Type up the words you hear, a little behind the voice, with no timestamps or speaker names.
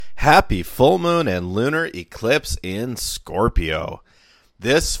Happy full moon and lunar eclipse in Scorpio.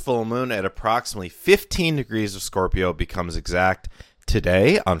 This full moon at approximately 15 degrees of Scorpio becomes exact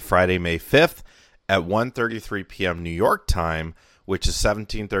today on Friday, May 5th at 1:33 p.m. New York time, which is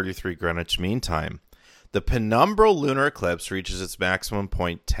 17:33 Greenwich Mean Time. The penumbral lunar eclipse reaches its maximum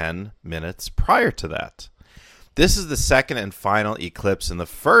point 10 minutes prior to that. This is the second and final eclipse in the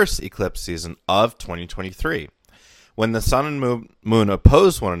first eclipse season of 2023. When the sun and moon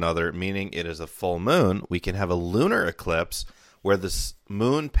oppose one another, meaning it is a full moon, we can have a lunar eclipse where the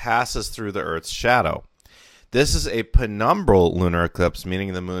moon passes through the Earth's shadow. This is a penumbral lunar eclipse,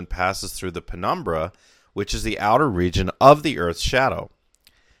 meaning the moon passes through the penumbra, which is the outer region of the Earth's shadow.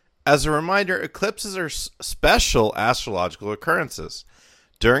 As a reminder, eclipses are special astrological occurrences.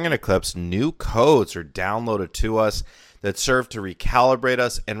 During an eclipse, new codes are downloaded to us that serve to recalibrate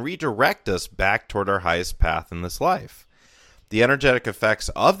us and redirect us back toward our highest path in this life. The energetic effects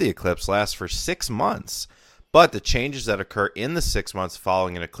of the eclipse last for 6 months, but the changes that occur in the 6 months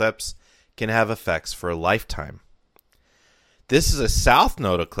following an eclipse can have effects for a lifetime. This is a south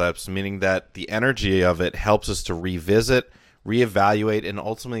node eclipse, meaning that the energy of it helps us to revisit, reevaluate, and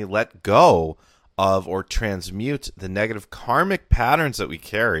ultimately let go of or transmute the negative karmic patterns that we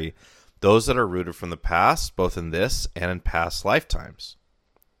carry, those that are rooted from the past, both in this and in past lifetimes.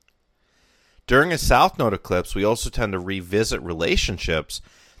 During a south node eclipse, we also tend to revisit relationships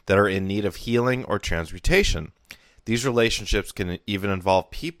that are in need of healing or transmutation. These relationships can even involve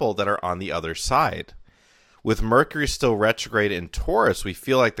people that are on the other side. With Mercury still retrograde in Taurus, we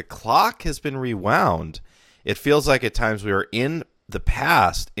feel like the clock has been rewound. It feels like at times we are in the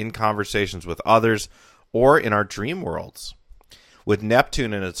past in conversations with others or in our dream worlds. With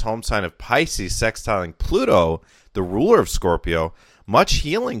Neptune in its home sign of Pisces sextiling Pluto, the ruler of Scorpio, much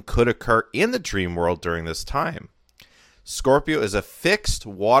healing could occur in the dream world during this time. Scorpio is a fixed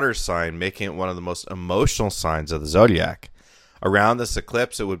water sign, making it one of the most emotional signs of the zodiac. Around this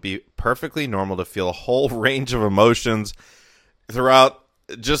eclipse, it would be perfectly normal to feel a whole range of emotions throughout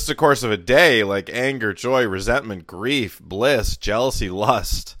just the course of a day, like anger, joy, resentment, grief, bliss, jealousy,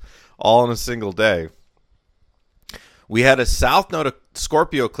 lust, all in a single day. We had a south node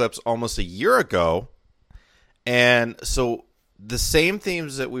Scorpio eclipse almost a year ago, and so the same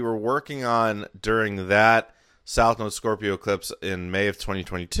themes that we were working on during that south node Scorpio eclipse in May of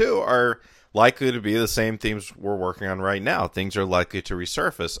 2022 are likely to be the same themes we're working on right now. Things are likely to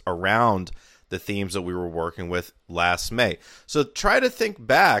resurface around the themes that we were working with last May. So try to think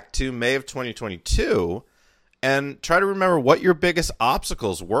back to May of 2022 and try to remember what your biggest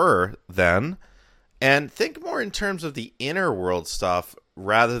obstacles were then, and think more in terms of the inner world stuff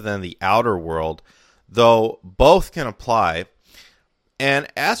rather than the outer world, though both can apply. And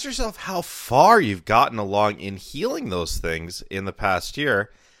ask yourself how far you've gotten along in healing those things in the past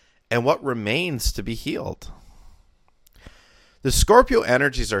year and what remains to be healed. The Scorpio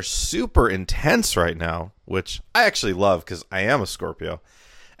energies are super intense right now, which I actually love because I am a Scorpio,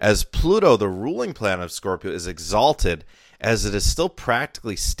 as Pluto, the ruling planet of Scorpio, is exalted as it is still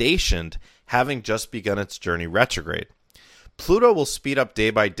practically stationed, having just begun its journey retrograde. Pluto will speed up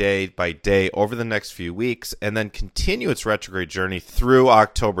day by day over the next few weeks and then continue its retrograde journey through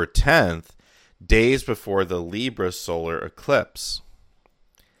October 10th, days before the Libra solar eclipse.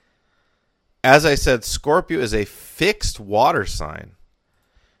 As I said, Scorpio is a fixed water sign.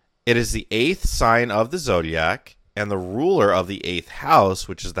 It is the 8th sign of the zodiac and the ruler of the 8th house,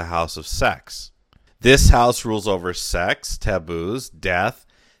 which is the house of sex. This house rules over sex, taboos, death,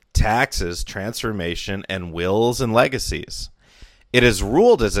 taxes, transformation, and wills and legacies. It is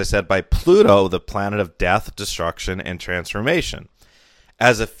ruled, as I said, by Pluto, the planet of death, destruction, and transformation.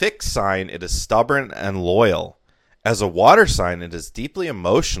 As a fixed sign, it is stubborn and loyal. As a water sign, it is deeply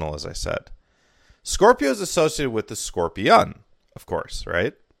emotional, as I said. Scorpio is associated with the scorpion, of course,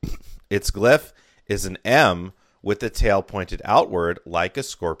 right? Its glyph is an M with the tail pointed outward like a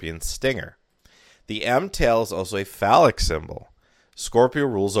scorpion's stinger. The M tail is also a phallic symbol. Scorpio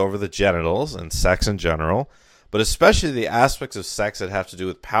rules over the genitals and sex in general, but especially the aspects of sex that have to do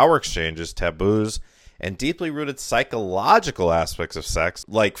with power exchanges, taboos, and deeply rooted psychological aspects of sex,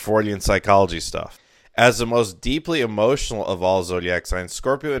 like Freudian psychology stuff. As the most deeply emotional of all zodiac signs,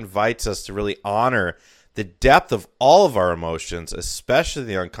 Scorpio invites us to really honor the depth of all of our emotions, especially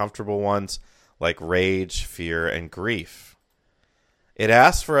the uncomfortable ones like rage, fear, and grief. It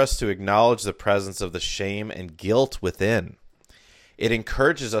asks for us to acknowledge the presence of the shame and guilt within. It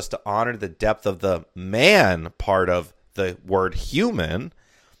encourages us to honor the depth of the man part of the word human,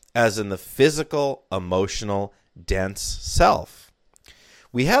 as in the physical, emotional, dense self.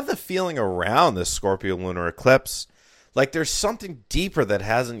 We have the feeling around this Scorpio lunar eclipse Like there's something deeper that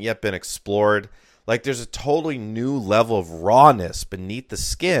hasn't yet been explored. Like there's a totally new level of rawness beneath the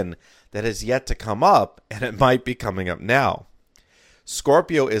skin that has yet to come up, and it might be coming up now.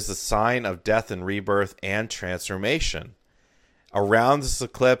 Scorpio is the sign of death and rebirth and transformation. Around this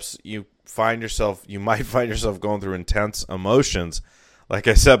eclipse, you might find yourself going through intense emotions, like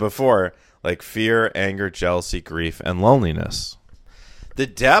I said before, like fear, anger, jealousy, grief, and loneliness. The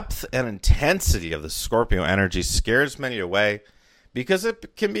depth and intensity of the Scorpio energy scares many away because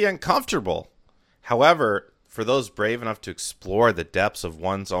it can be uncomfortable. However, for those brave enough to explore the depths of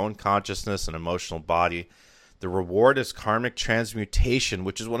one's own consciousness and emotional body, the reward is karmic transmutation,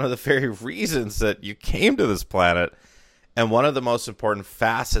 which is one of the very reasons that you came to this planet and one of the most important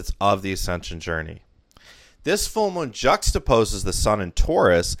facets of the ascension journey. This full moon juxtaposes the sun in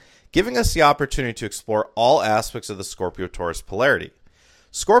Taurus, giving us the opportunity to explore all aspects of the Scorpio-Taurus polarity.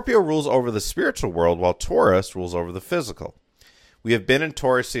 Scorpio rules over the spiritual world, while Taurus rules over the physical. We have been in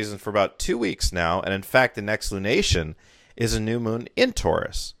Taurus season for about 2 weeks now, and in fact, the next lunation is a new moon in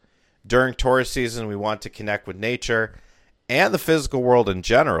Taurus. During Taurus season, we want to connect with nature and the physical world in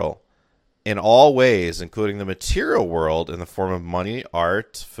general, in all ways, including the material world in the form of money,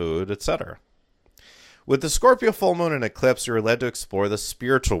 art, food, etc. With the Scorpio full moon and eclipse, you are led to explore the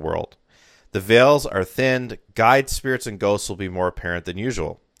spiritual world. The veils are thinned, guide spirits and ghosts will be more apparent than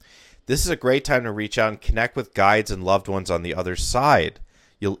usual. This is a great time to reach out and connect with guides and loved ones on the other side.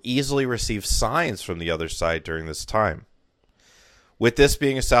 You'll easily receive signs from the other side during this time. With this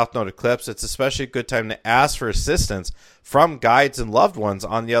being a South Node eclipse, it's especially a good time to ask for assistance from guides and loved ones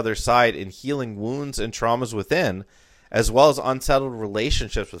on the other side in healing wounds and traumas within, as well as unsettled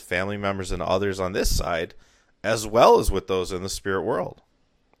relationships with family members and others on this side, as well as with those in the spirit world.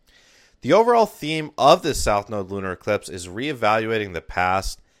 The overall theme of this South Node lunar eclipse is reevaluating the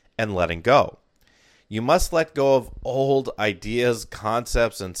past and letting go. You must let go of old ideas,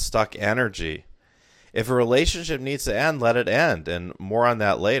 concepts, and stuck energy. If a relationship needs to end, let it end, and more on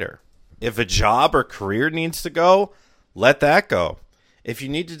that later. If a job or career needs to go, let that go. If you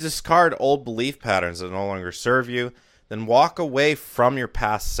need to discard old belief patterns that no longer serve you, then walk away from your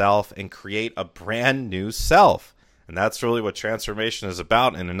past self and create a brand new self. And that's really what transformation is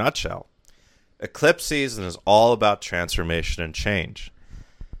about in a nutshell. Eclipse season is all about transformation and change.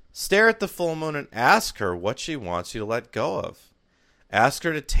 Stare at the full moon and ask her what she wants you to let go of. Ask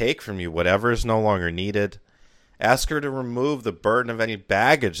her to take from you whatever is no longer needed. Ask her to remove the burden of any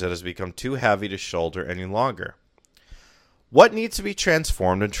baggage that has become too heavy to shoulder any longer. What needs to be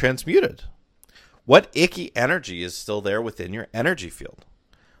transformed and transmuted? What icky energy is still there within your energy field?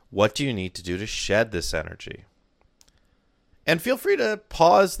 What do you need to do to shed this energy? And feel free to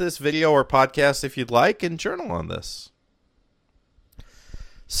pause this video or podcast if you'd like and journal on this.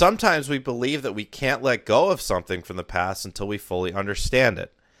 Sometimes we believe that we can't let go of something from the past until we fully understand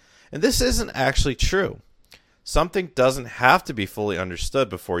it. And this isn't actually true. Something doesn't have to be fully understood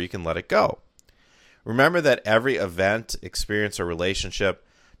before you can let it go. Remember that every event, experience, or relationship,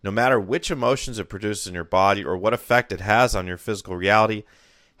 no matter which emotions it produces in your body or what effect it has on your physical reality,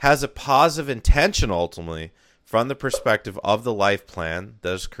 has a positive intention ultimately from the perspective of the life plan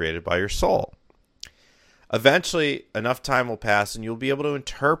that is created by your soul. Eventually, enough time will pass and you'll be able to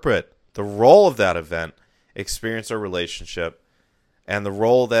interpret the role of that event, experience, or relationship, and the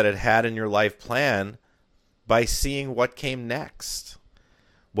role that it had in your life plan by seeing what came next.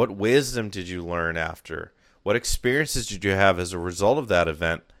 What wisdom did you learn after? What experiences did you have as a result of that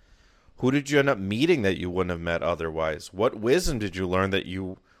event? Who did you end up meeting that you wouldn't have met otherwise? What wisdom did you learn that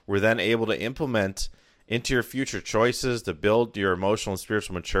you were then able to implement into your future choices to build your emotional and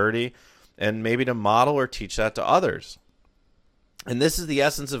spiritual maturity and maybe to model or teach that to others? And this is the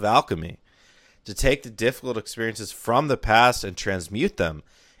essence of alchemy, to take the difficult experiences from the past and transmute them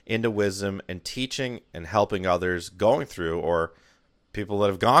into wisdom and teaching and helping others going through or people that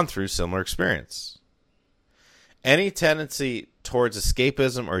have gone through similar experience. Any tendency towards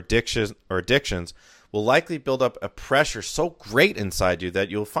escapism or addictions will likely build up a pressure so great inside you that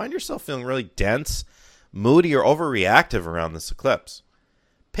you'll find yourself feeling really dense, moody, or overreactive around this eclipse.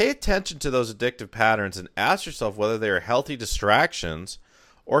 Pay attention to those addictive patterns and ask yourself whether they are healthy distractions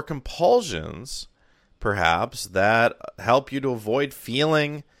or compulsions, perhaps, that help you to avoid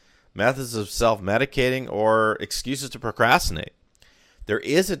feeling, methods of self-medicating, or excuses to procrastinate. There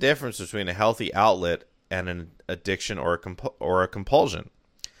is a difference between a healthy outlet and an addiction or a compulsion.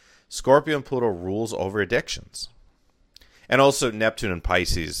 Scorpio and Pluto rules over addictions. And also Neptune and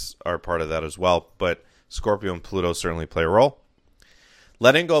Pisces are part of that as well, but Scorpio and Pluto certainly play a role.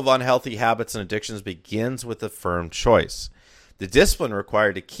 Letting go of unhealthy habits and addictions begins with a firm choice. The discipline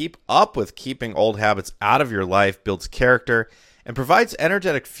required to keep up with keeping old habits out of your life builds character and provides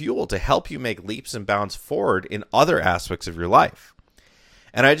energetic fuel to help you make leaps and bounds forward in other aspects of your life.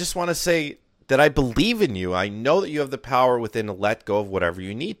 And I just want to say that I believe in you. I know that you have the power within to let go of whatever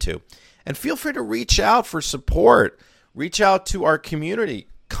you need to. And feel free to reach out for support. Reach out to our community.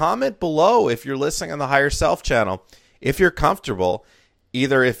 Comment below if you're listening on the Higher Self channel. If you're comfortable,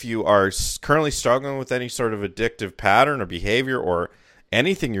 either if you are currently struggling with any sort of addictive pattern or behavior or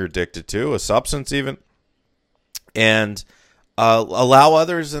anything you're addicted to, a substance even, and allow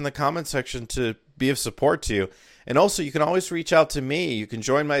others in the comment section to be of support to you. And also, you can always reach out to me. You can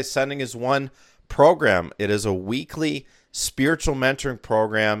join my Ascending as One program. It is a weekly spiritual mentoring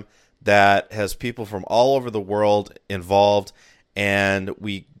program that has people from all over the world involved, and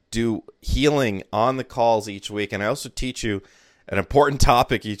we do healing on the calls each week. And I also teach you an important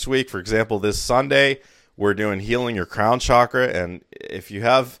topic each week. For example, this Sunday, we're doing healing your crown chakra. And if you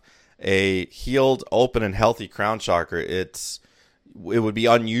have a healed, open, and healthy crown chakra, it would be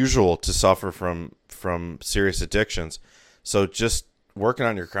unusual to suffer from serious addictions. So just working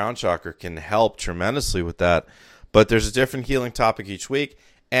on your crown chakra can help tremendously with that. But there's a different healing topic each week.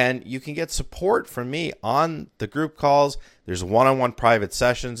 And you can get support from me on the group calls. There's one-on-one private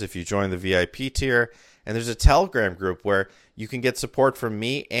sessions if you join the VIP tier. And there's a Telegram group where you can get support from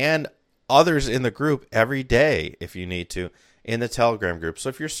me and others in the group every day if you need to in the Telegram group. So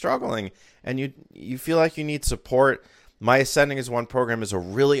if you're struggling and you feel like you need support, my Ascending as One program is a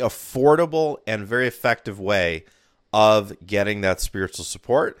really affordable and very effective way of getting that spiritual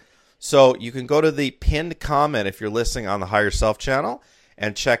support. So you can go to the pinned comment if you're listening on the Higher Self channel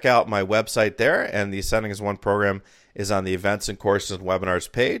and check out my website there. And the Ascending as One program is on the events and courses and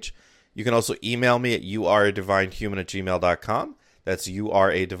webinars page. You can also email me at youaredivinehuman@gmail.com. That's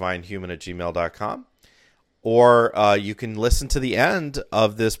youaredivinehuman@gmail.com. Or you can listen to the end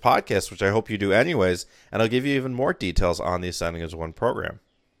of this podcast, which I hope you do anyways, and I'll give you even more details on the Ascending as One program.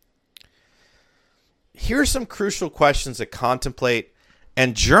 Here are some crucial questions to contemplate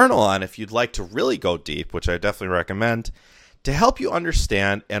and journal on if you'd like to really go deep, which I definitely recommend, to help you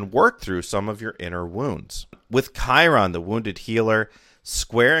understand and work through some of your inner wounds. With Chiron, the wounded healer,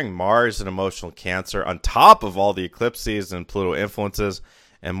 squaring Mars and emotional Cancer, on top of all the eclipses and Pluto influences,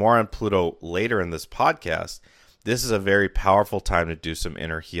 and more on Pluto later in this podcast, this is a very powerful time to do some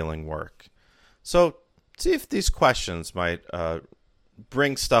inner healing work. So see if these questions might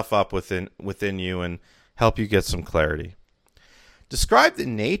bring stuff up within you and help you get some clarity. Describe the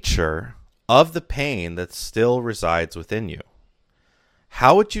nature of the pain that still resides within you.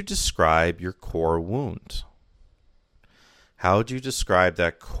 How would you describe your core wound? How would you describe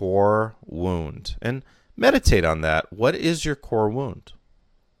that core wound? And meditate on that. What is your core wound?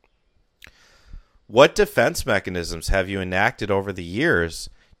 What defense mechanisms have you enacted over the years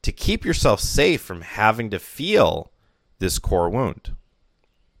to keep yourself safe from having to feel this core wound?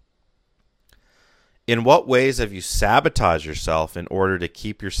 In what ways have you sabotaged yourself in order to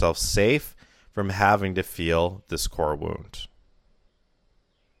keep yourself safe from having to feel this core wound?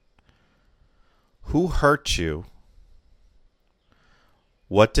 Who hurt you?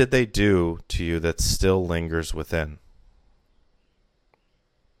 What did they do to you that still lingers within?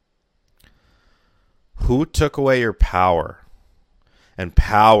 Who took away your power? And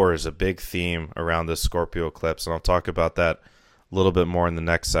power is a big theme around this Scorpio eclipse, and I'll talk about that a little bit more in the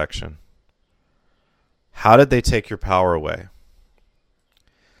next section. How did they take your power away?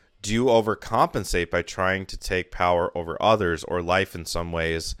 Do you overcompensate by trying to take power over others or life in some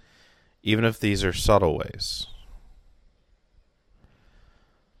ways, even if these are subtle ways?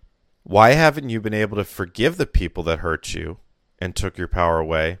 Why haven't you been able to forgive the people that hurt you and took your power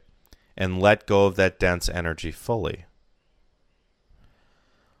away and let go of that dense energy fully?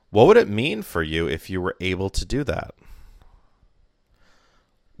 What would it mean for you if you were able to do that?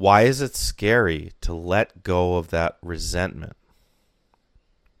 Why is it scary to let go of that resentment?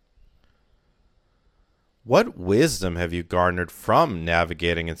 What wisdom have you garnered from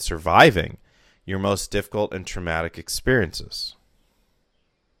navigating and surviving your most difficult and traumatic experiences?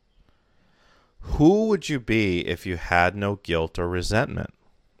 Who would you be if you had no guilt or resentment?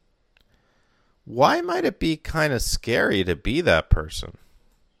 Why might it be kind of scary to be that person?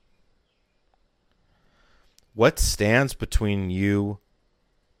 What stands between you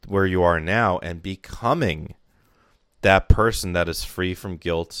where you are now and becoming that person that is free from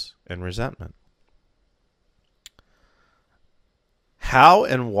guilt and resentment? How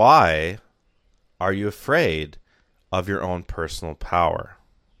and why are you afraid of your own personal power?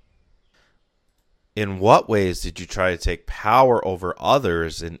 In what ways did you try to take power over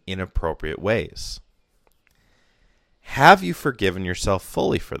others in inappropriate ways? Have you forgiven yourself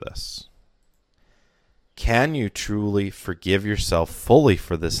fully for this? Can you truly forgive yourself fully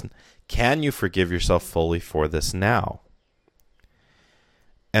for this? Can you forgive yourself fully for this now?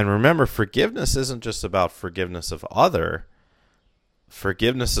 And remember, forgiveness isn't just about forgiveness of other.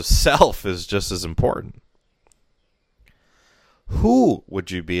 Forgiveness of self is just as important. Who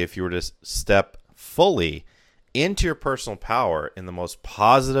would you be if you were to step fully into your personal power in the most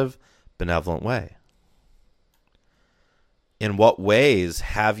positive, benevolent way? In what ways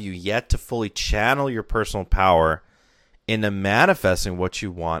have you yet to fully channel your personal power into manifesting what you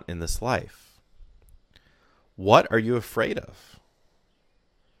want in this life? What are you afraid of?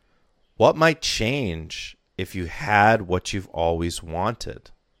 What might change if you had what you've always wanted?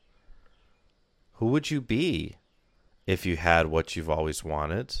 Who would you be if you had what you've always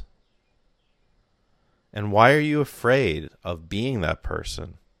wanted? And why are you afraid of being that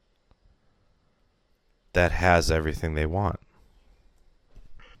person that has everything they want?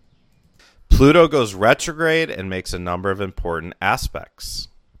 Pluto goes retrograde and makes a number of important aspects.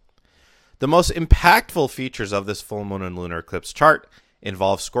 The most impactful features of this full moon and lunar eclipse chart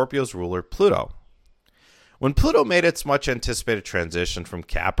involve Scorpio's ruler, Pluto. When Pluto made its much anticipated transition from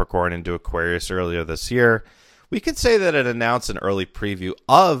Capricorn into Aquarius earlier this year, we could say that it announced an early preview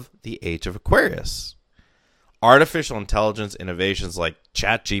of the age of Aquarius. Artificial intelligence innovations like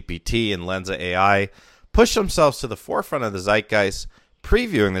ChatGPT and Lensa AI pushed themselves to the forefront of the zeitgeist,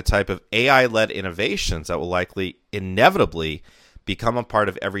 previewing the type of AI-led innovations that will likely inevitably become a part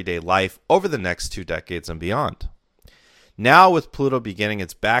of everyday life over the next 2 decades and beyond. Now, with Pluto beginning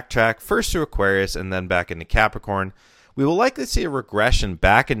its backtrack, first to Aquarius and then back into Capricorn, we will likely see a regression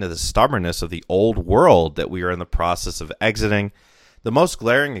back into the stubbornness of the old world that we are in the process of exiting. The most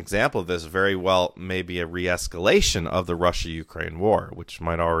glaring example of this very well may be a re-escalation of the Russia-Ukraine war, which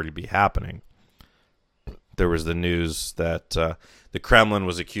might already be happening. There was the news that the Kremlin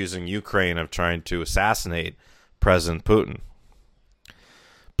was accusing Ukraine of trying to assassinate President Putin.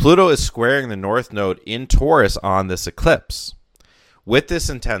 Pluto is squaring the North Node in Taurus on this eclipse. With this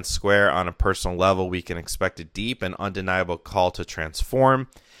intense square on a personal level, we can expect a deep and undeniable call to transform,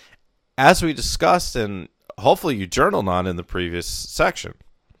 as we discussed and hopefully you journaled on in the previous section.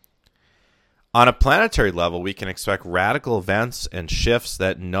 On a planetary level, we can expect radical events and shifts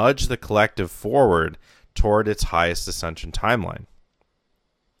that nudge the collective forward toward its highest ascension timeline.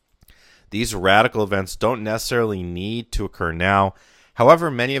 These radical events don't necessarily need to occur now.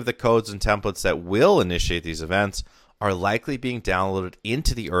 However, many of the codes and templates that will initiate these events are likely being downloaded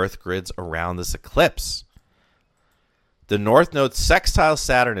into the Earth grids around this eclipse. The North Node sextiles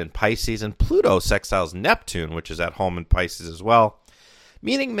Saturn in Pisces, and Pluto sextiles Neptune, which is at home in Pisces as well,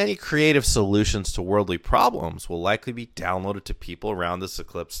 meaning many creative solutions to worldly problems will likely be downloaded to people around this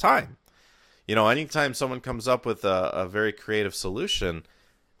eclipse time. You know, anytime someone comes up with a very creative solution,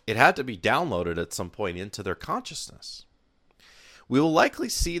 it had to be downloaded at some point into their consciousness. We will likely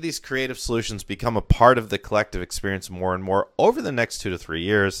see these creative solutions become a part of the collective experience more and more over the next 2 to 3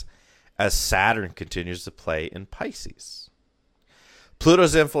 years as Saturn continues to play in Pisces.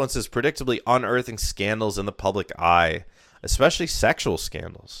 Pluto's influence is predictably unearthing scandals in the public eye, especially sexual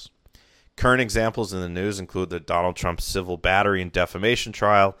scandals. Current examples in the news include the Donald Trump civil battery and defamation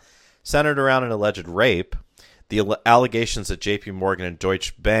trial centered around an alleged rape, the allegations that JP Morgan and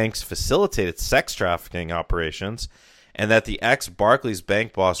Deutsche Banks facilitated sex trafficking operations, and that the ex-Barclays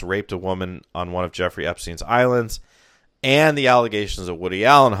bank boss raped a woman on one of Jeffrey Epstein's islands, and the allegations that Woody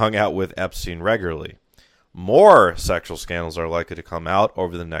Allen hung out with Epstein regularly. More sexual scandals are likely to come out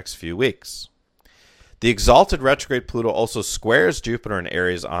over the next few weeks. The exalted retrograde Pluto also squares Jupiter in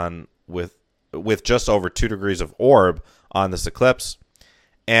Aries on with just over 2 degrees of orb on this eclipse,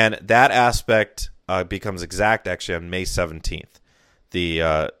 and that aspect becomes exact actually on May 17th.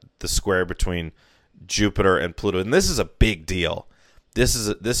 The square between Jupiter and Pluto, and this is a big deal. This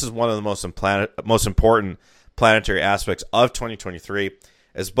is one of the most important planetary aspects of 2023,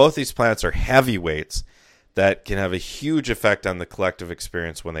 as both these planets are heavyweights that can have a huge effect on the collective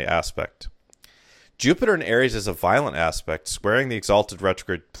experience when they aspect. Jupiter in Aries is a violent aspect, squaring the exalted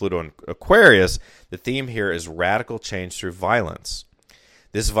retrograde Pluto in Aquarius. The theme here is radical change through violence.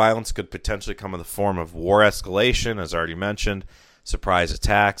 This violence could potentially come in the form of war escalation, as already mentioned, surprise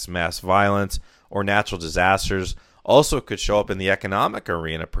attacks, mass violence, or natural disasters. Also could show up in the economic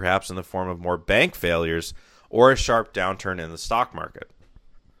arena, perhaps in the form of more bank failures or a sharp downturn in the stock market.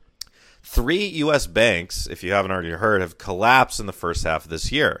 3 U.S. banks, if you haven't already heard, have collapsed in the first half of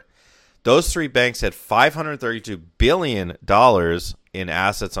this year. Those 3 banks had $532 billion in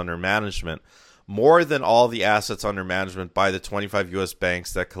assets under management, more than all the assets under management by the 25 U.S.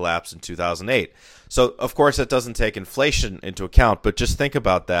 banks that collapsed in 2008. So, of course, that doesn't take inflation into account, but just think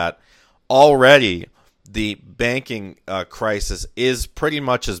about that. Already, the banking crisis is pretty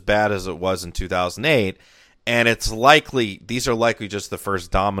much as bad as it was in 2008, and these are likely just the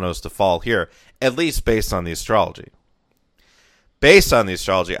first dominoes to fall here, at least based on the astrology. Based on the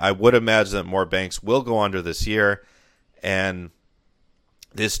astrology, I would imagine that more banks will go under this year, and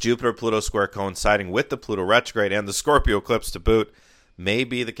this Jupiter-Pluto square coinciding with the Pluto retrograde and the Scorpio eclipse to boot may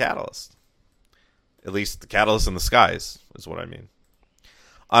be the catalyst. At least the catalyst in the skies is what I mean.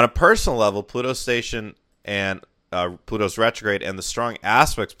 On a personal level, Pluto's station and Pluto's retrograde and the strong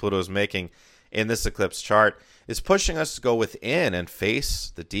aspects Pluto is making in this eclipse chart is pushing us to go within and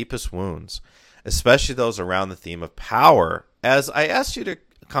face the deepest wounds, especially those around the theme of power, as I asked you to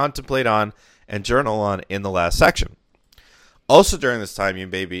contemplate on and journal on in the last section. Also during this time, you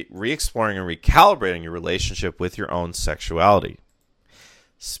may be re-exploring and recalibrating your relationship with your own sexuality.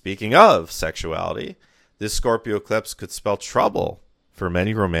 Speaking of sexuality, this Scorpio eclipse could spell trouble for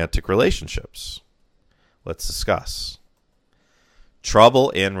many romantic relationships. Let's discuss. Trouble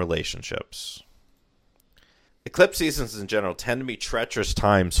in relationships. Eclipse seasons in general tend to be treacherous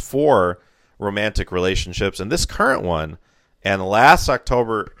times for romantic relationships, and this current one and last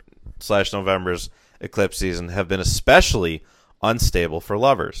October/November's eclipse season have been especially unstable for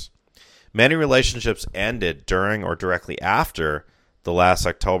lovers. Many relationships ended during or directly after the last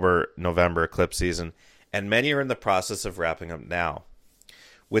October-November eclipse season, and many are in the process of wrapping up now.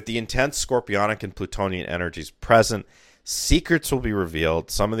 With the intense Scorpionic and Plutonian energies present, secrets will be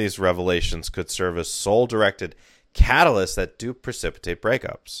revealed. Some of these revelations could serve as soul-directed catalysts that do precipitate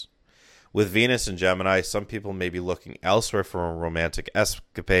breakups. With Venus in Gemini, some people may be looking elsewhere for romantic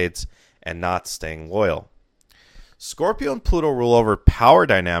escapades and not staying loyal. Scorpio and Pluto rule over power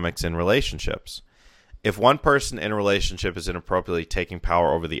dynamics in relationships. If one person in a relationship is inappropriately taking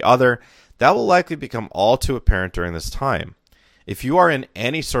power over the other, that will likely become all too apparent during this time. If you are in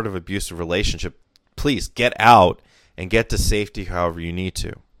any sort of abusive relationship, please get out and get to safety however you need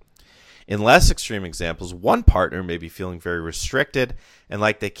to. In less extreme examples, one partner may be feeling very restricted and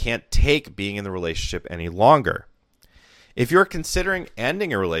like they can't take being in the relationship any longer. If you're considering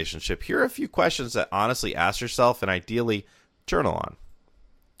ending a relationship, here are a few questions that honestly ask yourself and ideally journal on.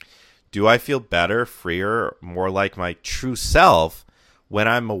 Do I feel better, freer, more like my true self when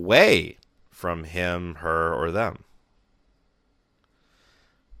I'm away from him, her, or them?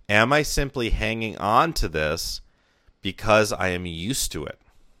 Am I simply hanging on to this because I am used to it?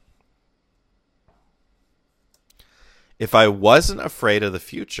 If I wasn't afraid of the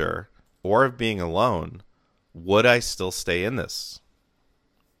future or of being alone, would I still stay in this?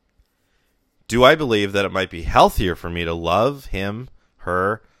 Do I believe that it might be healthier for me to love him,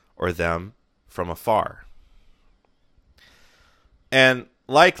 her, or them from afar? And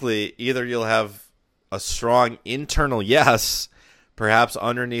likely, either you'll have a strong internal yes, perhaps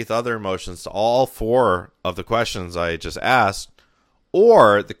underneath other emotions to all four of the questions I just asked,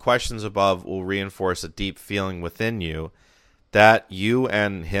 or the questions above will reinforce a deep feeling within you that you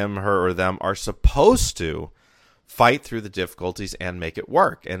and him, her, or them are supposed to fight through the difficulties and make it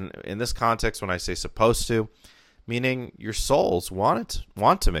work. And in this context, when I say supposed to, meaning your souls want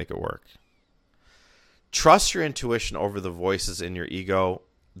to make it work. Trust your intuition over the voices in your ego,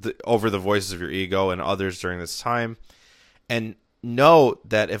 over the voices of your ego and others during this time. And know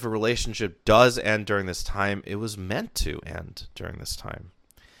that if a relationship does end during this time, it was meant to end during this time.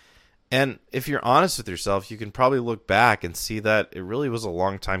 And if you're honest with yourself, you can probably look back and see that it really was a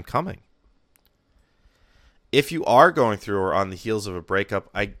long time coming. If you are going through or on the heels of a breakup,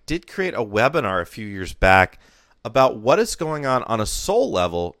 I did create a webinar a few years back about what is going on a soul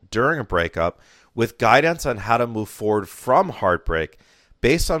level during a breakup with guidance on how to move forward from heartbreak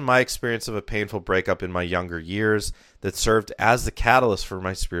based on my experience of a painful breakup in my younger years that served as the catalyst for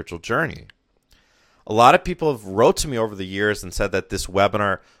my spiritual journey. A lot of people have wrote to me over the years and said that this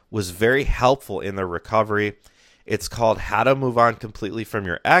webinar was very helpful in their recovery. It's called How to Move On Completely from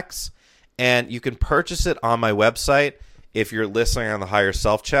Your Ex, and you can purchase it on my website. If you're listening on the Higher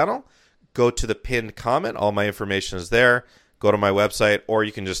Self channel, go to the pinned comment. All my information is there. Go to my website, or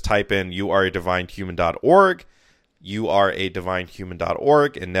you can just type in youaredivinehuman.org,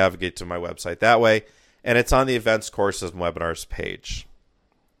 youaredivinehuman.org, and navigate to my website that way. And it's on the events, courses, and webinars page.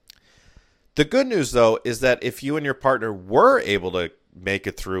 The good news, though, is that if you and your partner were able to make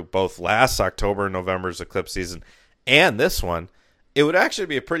it through both last October and November's eclipse season and this one, it would actually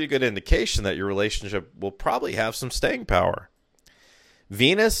be a pretty good indication that your relationship will probably have some staying power.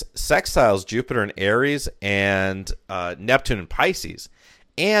 Venus sextiles Jupiter in Aries and Neptune in Pisces,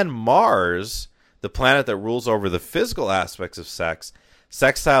 and Mars the planet that rules over the physical aspects of sex,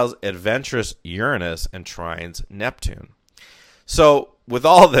 sextiles adventurous Uranus and trines Neptune. So with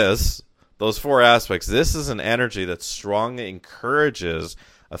all this, those four aspects, this is an energy that strongly encourages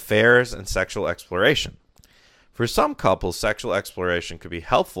affairs and sexual exploration. For some couples, sexual exploration could be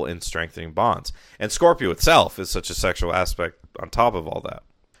helpful in strengthening bonds. And Scorpio itself is such a sexual aspect on top of all that.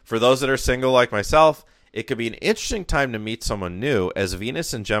 For those that are single like myself, it could be an interesting time to meet someone new, as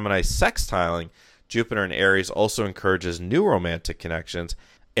Venus and Gemini sextiling Jupiter and Aries also encourages new romantic connections,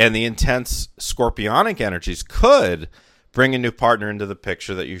 and the intense scorpionic energies could bring a new partner into the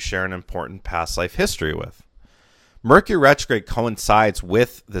picture that you share an important past life history with. Mercury retrograde coincides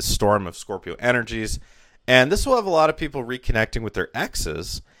with the storm of Scorpio energies, and this will have a lot of people reconnecting with their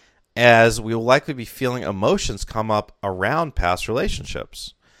exes, as we will likely be feeling emotions come up around past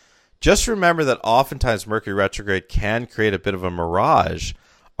relationships. Just remember that oftentimes Mercury retrograde can create a bit of a mirage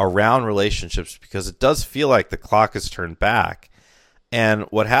around relationships, because it does feel like the clock is turned back. And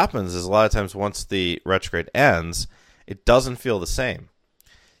what happens is a lot of times once the retrograde ends, it doesn't feel the same.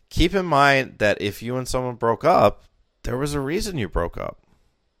 Keep in mind that if you and someone broke up, there was a reason you broke up.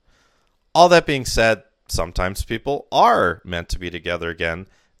 All that being said, sometimes people are meant to be together again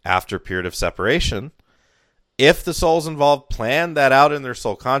after a period of separation. If the souls involved plan that out in their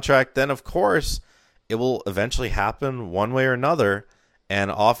soul contract, then of course it will eventually happen one way or another. And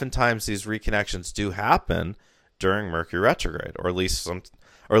oftentimes these reconnections do happen during Mercury retrograde, or at least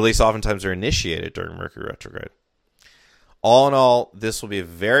oftentimes they're initiated during Mercury retrograde. All in all, this will be a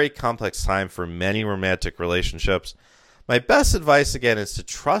very complex time for many romantic relationships. My best advice, again, is to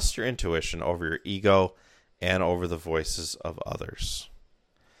trust your intuition over your ego and over the voices of others.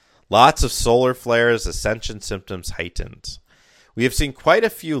 Lots of solar flares, ascension symptoms heightened. We have seen quite a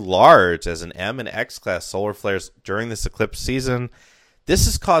few large, as in M and X class solar flares during this eclipse season. This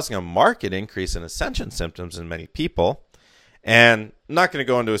is causing a marked increase in ascension symptoms in many people. And I'm not going to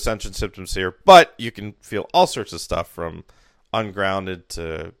go into ascension symptoms here, but you can feel all sorts of stuff from ungrounded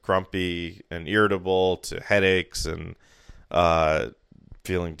to grumpy and irritable to headaches and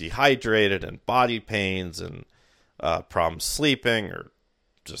feeling dehydrated and body pains and problems sleeping or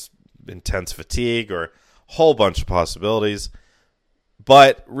just intense fatigue or a whole bunch of possibilities.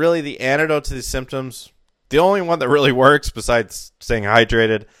 But really the antidote to these symptoms, the only one that really works besides staying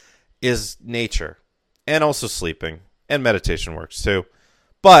hydrated, is nature and also sleeping. And meditation works too.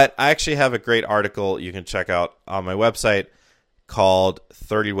 But I actually have a great article you can check out on my website called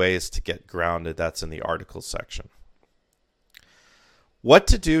 30 Ways to Get Grounded. That's in the articles section. What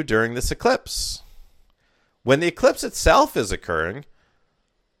to do during this eclipse? When the eclipse itself is occurring,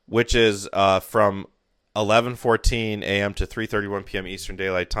 which is from 11:14 a.m. to 3:31 p.m. Eastern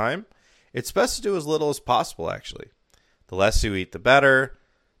Daylight Time, it's best to do as little as possible, actually. The less you eat, the better.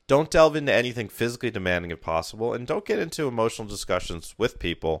 Don't delve into anything physically demanding if possible, and don't get into emotional discussions with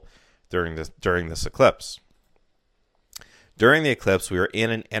people during this eclipse. During the eclipse, we are in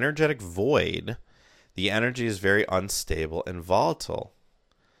an energetic void. The energy is very unstable and volatile.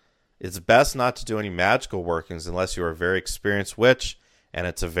 It's best not to do any magical workings unless you are a very experienced witch, and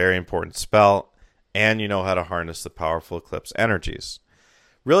it's a very important spell, and you know how to harness the powerful eclipse energies.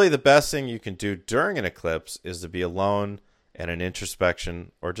 Really, the best thing you can do during an eclipse is to be alone and an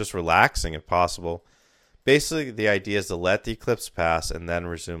introspection, or just relaxing if possible. Basically, the idea is to let the eclipse pass and then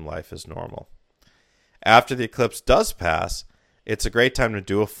resume life as normal. After the eclipse does pass, it's a great time to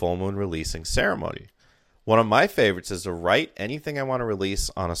do a full moon releasing ceremony. One of my favorites is to write anything I want to release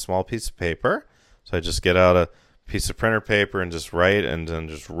on a small piece of paper. So I just get out a piece of printer paper and just write, and then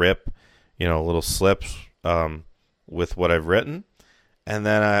just rip, little slips with what I've written. And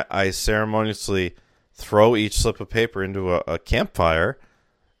then I ceremoniously throw each slip of paper into a campfire,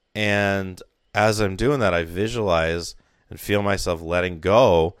 and as I'm doing that, I visualize and feel myself letting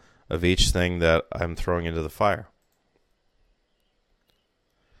go of each thing that I'm throwing into the fire.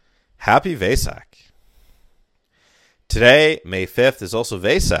 Happy Vesak. Today, May 5th, is also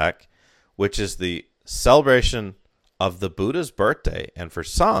Vesak, which is the celebration of the Buddha's birthday, and for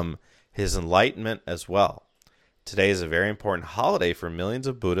some, his enlightenment as well. Today is a very important holiday for millions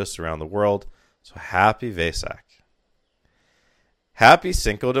of Buddhists around the world. So happy Vesak. Happy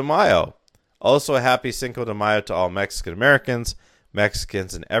Cinco de Mayo. Also a happy Cinco de Mayo to all Mexican Americans,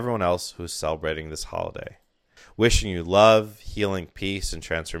 Mexicans, and everyone else who's celebrating this holiday. Wishing you love, healing, peace, and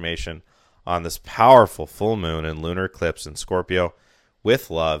transformation on this powerful full moon and lunar eclipse in Scorpio. With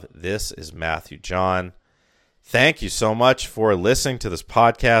love, this is Matthew John. Thank you so much for listening to this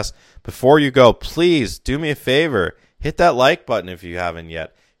podcast. Before you go, please do me a favor. Hit that like button if you haven't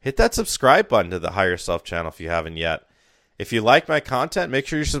yet. Hit that subscribe button to the Higher Self channel if you haven't yet. If you like my content, make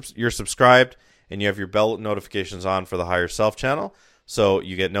sure you're subscribed and you have your bell notifications on for the Higher Self channel, so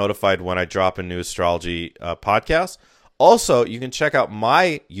you get notified when I drop a new astrology podcast. Also, you can check out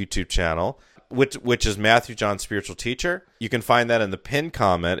my YouTube channel, which is Matthew John Spiritual Teacher. You can find that in the pinned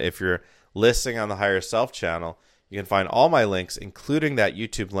comment if you're listening on the Higher Self channel. You can find all my links, including that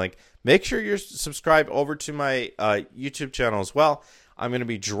YouTube link. Make sure you're subscribed over to my YouTube channel as well. I'm going to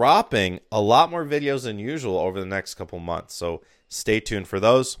be dropping a lot more videos than usual over the next couple months, so stay tuned for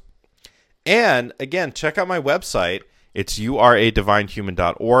those. And again, check out my website. It's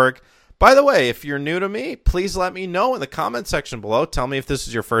youaredivinehuman.org. By the way, if you're new to me, please let me know in the comment section below. Tell me if this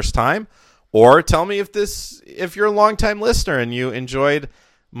is your first time, or tell me if you're a longtime listener and you enjoyed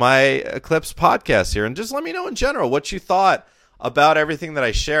my Eclipse podcast here. And just let me know in general what you thought about everything that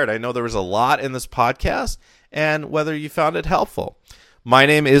I shared. I know there was a lot in this podcast, and whether you found it helpful. My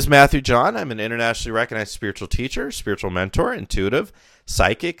name is Matthew John. I'm an internationally recognized spiritual teacher, spiritual mentor, intuitive,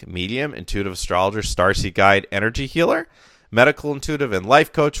 psychic, medium, intuitive astrologer, starseed guide, energy healer, medical intuitive, and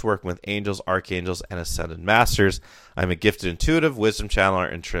life coach, working with angels, archangels, and ascended masters. I'm a gifted intuitive, wisdom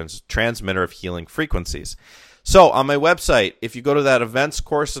channeler, and transmitter of healing frequencies. So on my website, if you go to that events,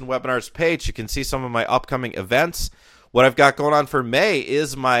 course, and webinars page, you can see some of my upcoming events. What I've got going on for May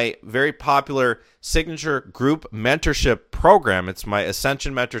is my very popular signature group mentorship program. It's my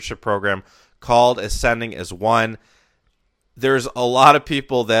Ascension mentorship program called Ascending as One. There's a lot of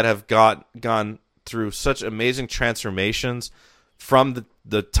people that have gone through such amazing transformations from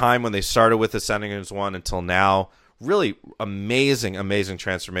the time when they started with Ascending as One until now. Really amazing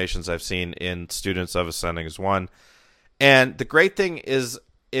transformations I've seen in students of Ascending as One. And the great thing is,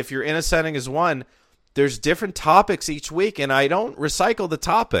 if you're in Ascending as One, there's different topics each week, and I don't recycle the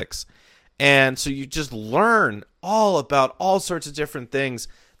topics. And so you just learn all about all sorts of different things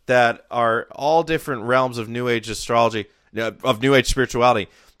that are all different realms of New Age astrology, of New Age spirituality.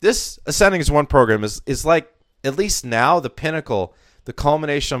 This Ascending as One program is like, at least now, the pinnacle, the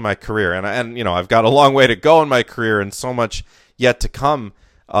culmination of my career. And you know, I've got a long way to go in my career and so much yet to come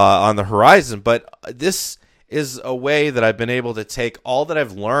on the horizon. But this is a way that I've been able to take all that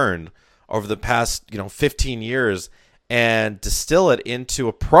I've learned over the past 15 years and distill it into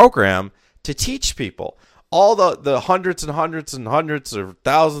a program to teach people. All the hundreds and hundreds and hundreds or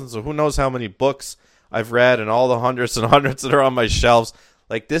thousands of who knows how many books I've read, and all the hundreds and hundreds that are on my shelves.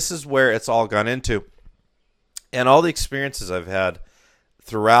 Like, this is where it's all gone into. And all the experiences I've had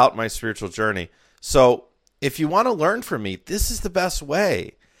throughout my spiritual journey. So if you want to learn from me, this is the best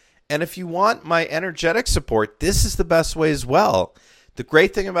way. And if you want my energetic support, this is the best way as well. The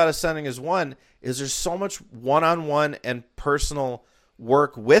great thing about Ascending as One is there's so much one-on-one and personal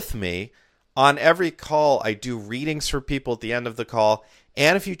work with me. On every call, I do readings for people at the end of the call.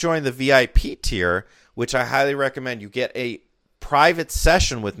 And if you join the VIP tier, which I highly recommend, you get a private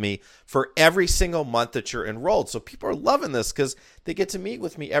session with me for every single month that you're enrolled. So people are loving this because they get to meet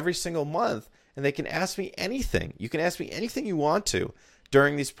with me every single month, and they can ask me anything. You can ask me anything you want to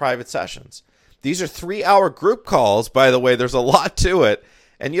during these private sessions. These are 3-hour group calls, by the way. There's a lot to it,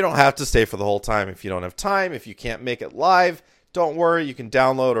 and you don't have to stay for the whole time if you don't have time. If you can't make it live, don't worry. You can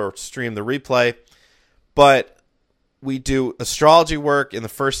download or stream the replay. But we do astrology work in the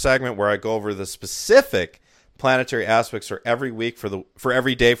first segment, where I go over the specific planetary aspects for every week, for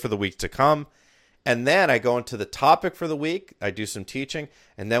every day for the week to come. And then I go into the topic for the week. I do some teaching,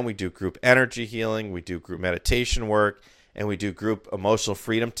 and then we do group energy healing. We do group meditation work. And we do group emotional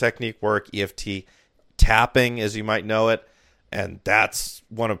freedom technique work, EFT tapping, as you might know it. And that's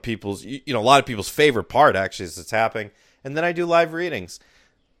one of people's, a lot of people's favorite part, actually, is the tapping. And then I do live readings.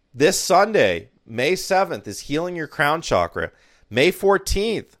 This Sunday, May 7th, is Healing Your Crown Chakra. May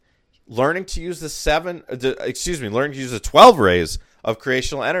 14th, learning to use learning to use the 12 rays of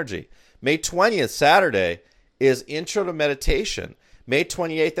creational energy. May 20th, Saturday, is Intro to Meditation. May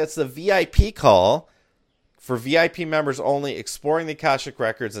 28th, that's the VIP call. For VIP members only, exploring the Akashic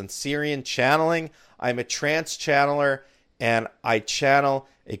Records and Syrian channeling. I'm a trance channeler, and I channel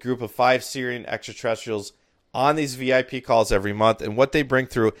a group of 5 Syrian extraterrestrials on these VIP calls every month. And what they bring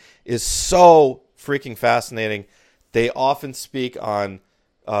through is so freaking fascinating. They often speak on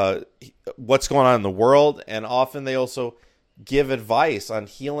what's going on in the world, and often they also give advice on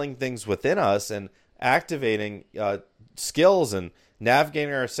healing things within us and activating skills and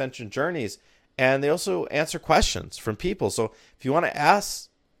navigating our ascension journeys. And they also answer questions from people. So if you want to ask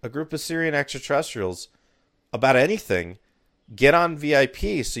a group of Syrian extraterrestrials about anything, get on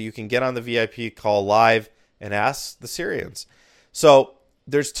VIP so you can get on the VIP call live and ask the Syrians. So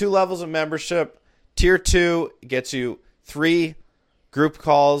there's 2 levels of membership. Tier 2 gets you 3 group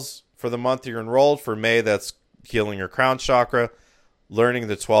calls for the month you're enrolled. For May, that's Healing Your Crown Chakra. learning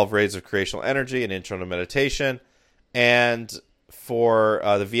the 12 rays of creational energy and intro to meditation. And for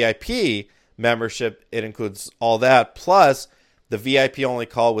the VIP membership, it includes all that, plus the VIP only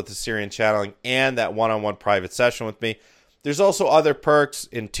call with the Syrian channeling and that one-on-one private session with me. There's also other perks.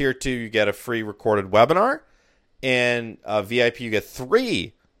 In Tier 2, you get a free recorded webinar. In VIP, you get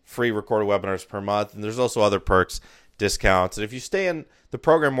 3 free recorded webinars per month. And there's also other perks, discounts. And if you stay in the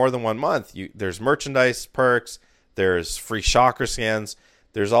program more than 1 month, there's merchandise perks. There's free chakra scans.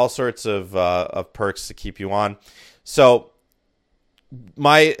 There's all sorts of perks to keep you on. So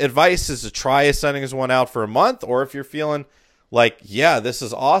my advice is to try sending as one out for a month, or if you're feeling like, yeah, this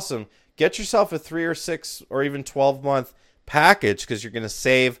is awesome, get yourself a 3 or 6 or even 12-month package, because you're going to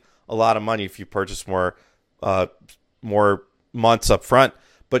save a lot of money if you purchase more months up front.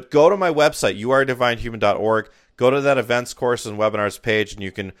 But go to my website, youaredivinehuman.org. Go to that events, courses, and webinars page, and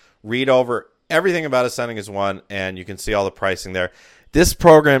you can read over everything about Ascending as One, and you can see all the pricing there. This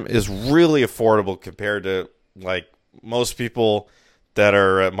program is really affordable compared to like most people that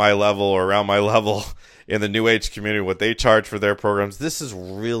are at my level or around my level in the New Age community, what they charge for their programs. This is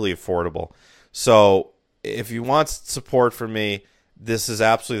really affordable. So if you want support from me, this is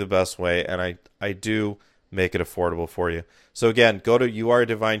absolutely the best way, and I do make it affordable for you. So again, go to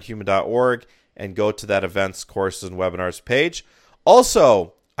youaredivinehuman.org and go to that events, courses, and webinars page.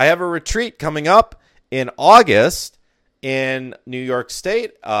 Also, I have a retreat coming up in August in New York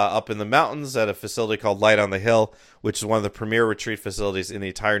State, up in the mountains at a facility called Light on the Hill, which is one of the premier retreat facilities in the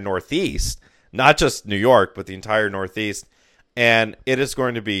entire Northeast, not just New York, but the entire Northeast. And it is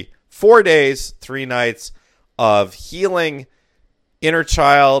going to be 4 days, 3 nights of healing inner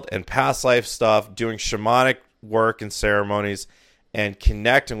child and past life stuff, doing shamanic work and ceremonies, and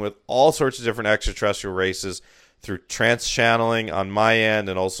connecting with all sorts of different extraterrestrial races through trance channeling on my end,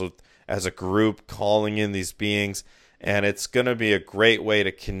 and also as a group calling in these beings. And it's going to be a great way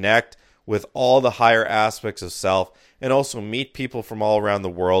to connect with all the higher aspects of self, and also meet people from all around the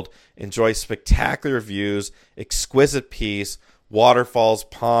world, enjoy spectacular views, exquisite peace, waterfalls,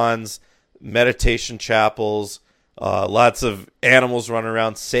 ponds, meditation chapels, lots of animals running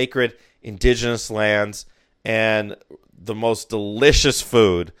around, sacred indigenous lands, and the most delicious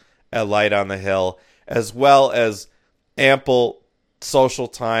food at Light on the Hill, as well as ample social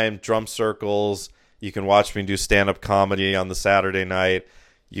time, drum circles. You can watch me do stand-up comedy on the Saturday night.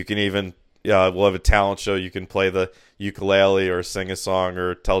 You can even, we'll have a talent show. You can play the ukulele or sing a song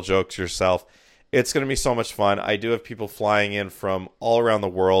or tell jokes yourself. It's going to be so much fun. I do have people flying in from all around the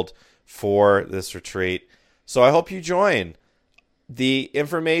world for this retreat. So I hope you join. The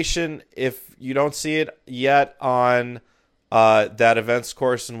information, if you don't see it yet on that events,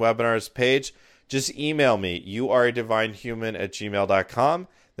 course, and webinars page, just email me, youaredivinehuman@gmail.com.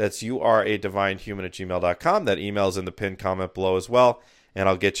 That's youaredivinehuman@gmail.com. That email is in the pinned comment below as well, and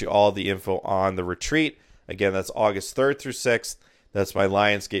I'll get you all the info on the retreat. Again, that's August 3rd through 6th. That's my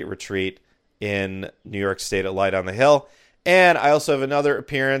Lionsgate retreat in New York State at Light on the Hill. And I also have another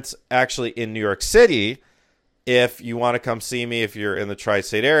appearance actually in New York City. If you want to come see me, if you're in the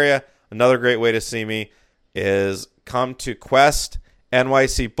tri-state area, another great way to see me is come to Quest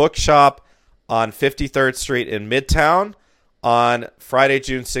NYC Bookshop on 53rd Street in Midtown on Friday,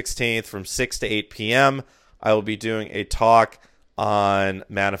 June 16th from 6 to 8 p.m. I will be doing a talk on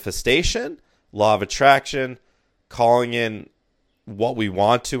manifestation, law of attraction, calling in what we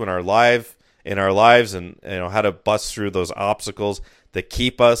want to in our lives, and how to bust through those obstacles that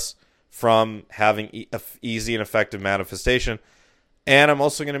keep us from having easy and effective manifestation. And I'm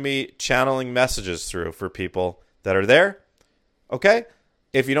also going to be channeling messages through for people that are there. Okay?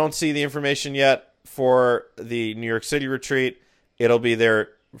 If you don't see the information yet for the New York City retreat, it'll be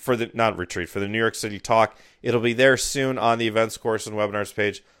there for the New York City talk. It'll be there soon on the events, course, and webinars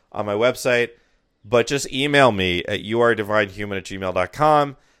page on my website. But just email me at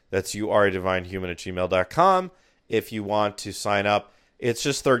youaredivinehuman@gmail.com. That's youaredivinehuman@gmail.com if you want to sign up. It's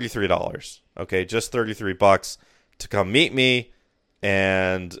just $33. Okay, just $33 to come meet me,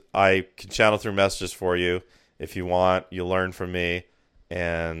 and I can channel through messages for you if you want. You'll learn from me,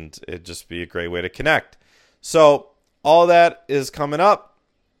 and it'd just be a great way to connect. So all that is coming up.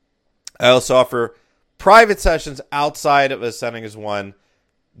 I also offer private sessions outside of Ascending as One.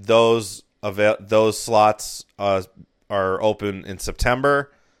 Those slots are open in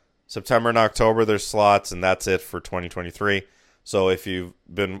September and October. There's slots, and that's it for 2023. So if you've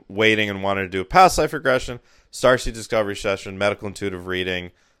been waiting and wanted to do a past life regression, Starseed Discovery session, medical intuitive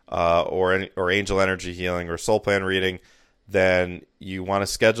reading, or angel energy healing, or soul plan reading, then you want to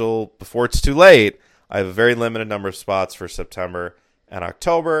schedule before it's too late. I have a very limited number of spots for September and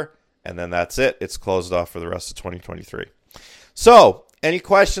October, and then that's it. It's closed off for the rest of 2023. So, any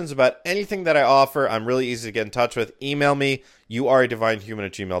questions about anything that I offer, I'm really easy to get in touch with. Email me,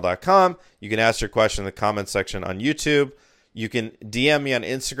 youaredivinehuman@gmail.com. You can ask your question in the comments section on YouTube. You can DM me on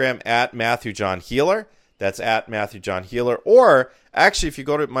Instagram at MatthewJohnHealer. That's at MatthewJohnHealer. Or, actually, if you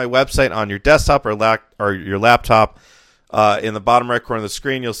go to my website on your desktop or your laptop, in the bottom right corner of the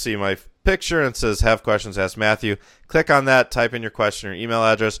screen, you'll see my picture and it says, Have Questions, Ask Matthew. Click on that, type in your question or email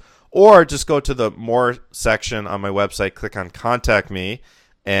address. Or just go to the More section on my website, click on Contact Me,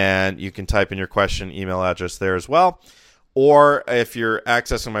 and you can type in your question, email address there as well. Or if you're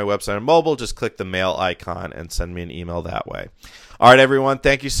accessing my website on mobile, just click the mail icon and send me an email that way. All right, everyone,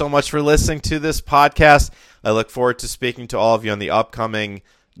 thank you so much for listening to this podcast. I look forward to speaking to all of you on the upcoming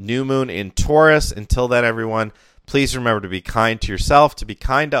new moon in Taurus. Until then, everyone, please remember to be kind to yourself, to be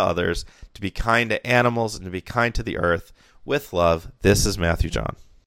kind to others, to be kind to animals, and to be kind to the earth. With love, this is Matthew John.